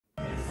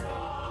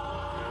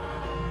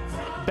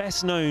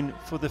Best known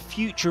for the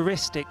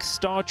futuristic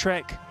Star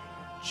Trek,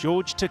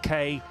 George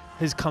Takei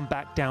has come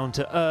back down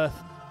to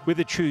Earth with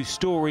a true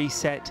story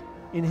set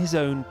in his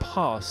own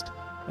past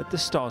at the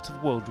start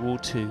of World War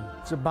II.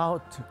 It's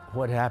about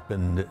what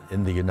happened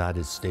in the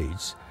United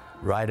States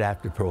right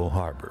after Pearl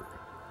Harbor.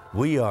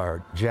 We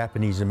are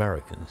Japanese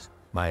Americans.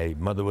 My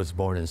mother was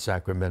born in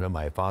Sacramento,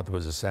 my father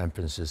was a San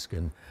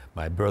Franciscan,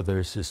 my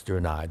brother, sister,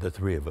 and I, the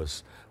three of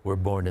us, were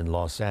born in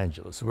Los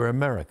Angeles. We're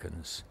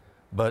Americans.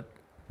 But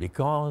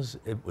because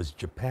it was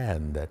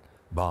Japan that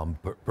bombed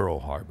Pearl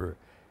Harbor,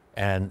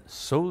 and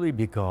solely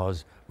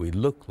because we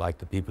looked like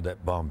the people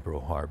that bombed Pearl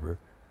Harbor,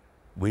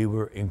 we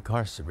were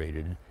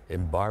incarcerated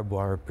in barbed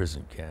wire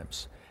prison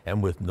camps,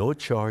 and with no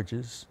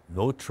charges,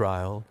 no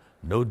trial,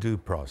 no due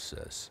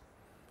process.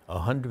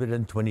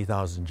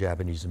 120,000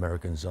 Japanese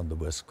Americans on the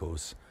West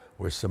Coast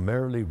were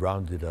summarily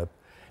rounded up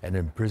and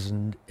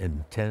imprisoned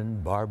in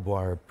 10 barbed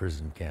wire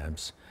prison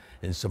camps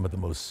in some of the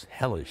most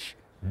hellish,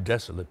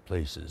 desolate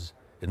places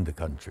in the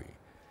country.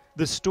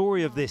 The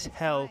story of this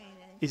hell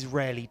is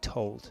rarely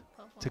told.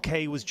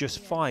 Takei was just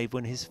 5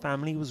 when his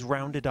family was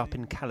rounded up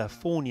in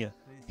California.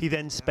 He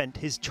then spent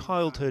his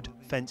childhood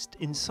fenced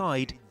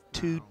inside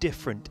 2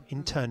 different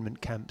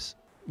internment camps.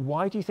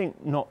 Why do you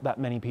think not that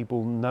many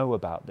people know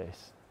about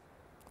this?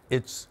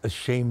 It's a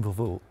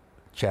shameful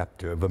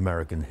chapter of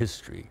American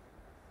history,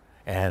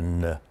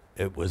 and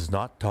it was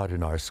not taught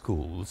in our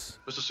schools.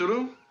 Mr.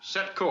 Sulu,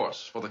 set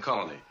course for the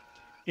colony.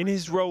 In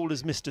his role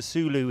as Mr.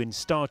 Sulu in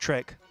Star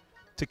Trek,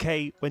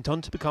 Takei went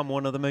on to become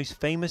one of the most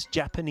famous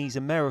Japanese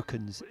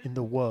Americans in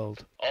the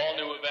world. All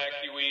new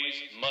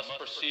evacuees must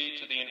proceed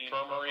to the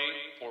infirmary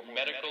for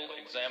medical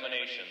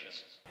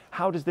examinations.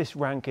 How does this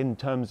rank in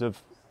terms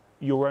of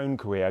your own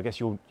career? I guess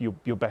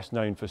you're best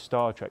known for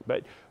Star Trek,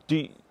 but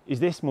is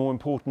this more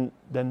important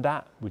than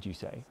that, would you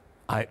say?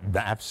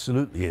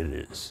 Absolutely it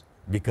is,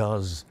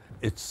 because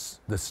it's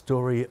the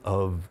story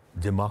of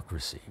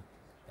democracy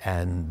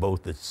and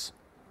both its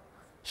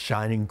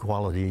shining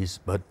qualities,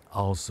 but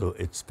also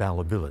its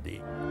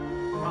fallibility.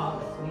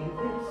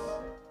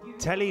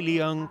 Telly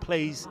Leung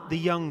plays the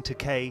young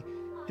Takei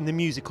in the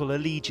musical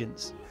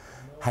Allegiance.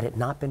 Had it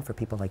not been for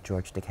people like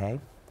George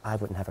Takei, I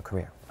wouldn't have a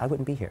career. I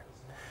wouldn't be here.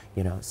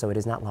 You know, so it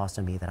is not lost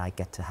on me that I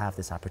get to have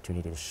this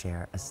opportunity to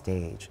share a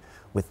stage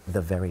with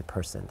the very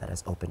person that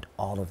has opened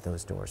all of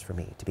those doors for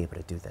me to be able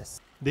to do this.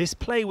 This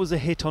play was a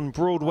hit on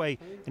Broadway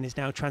and is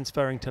now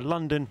transferring to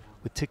London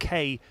with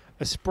Takei,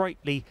 a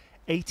sprightly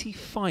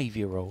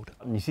 85-year-old.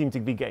 You seem to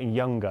be getting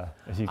younger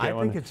as you get on.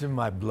 I think it's in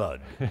my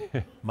blood.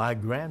 My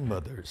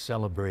grandmother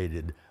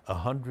celebrated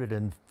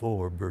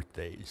 104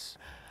 birthdays,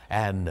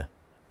 and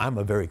I'm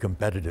a very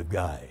competitive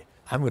guy.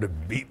 I'm going to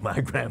beat my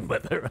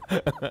grandmother.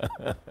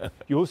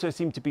 You also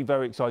seem to be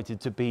very excited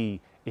to be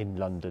in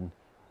London.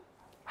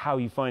 How are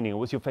you finding it?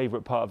 What's your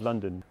favourite part of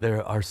London?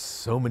 There are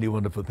so many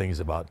wonderful things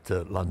about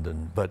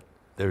London, but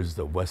there's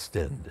the West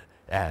End,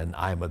 and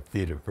I'm a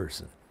theatre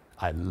person.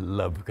 I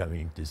love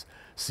coming to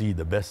see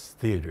the best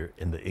theatre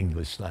in the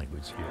English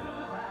language here.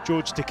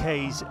 George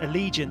Takei's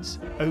Allegiance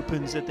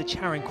opens at the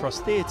Charing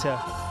Cross Theatre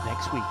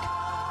next week.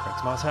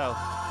 Rags Martel,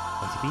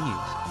 ITV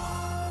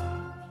News.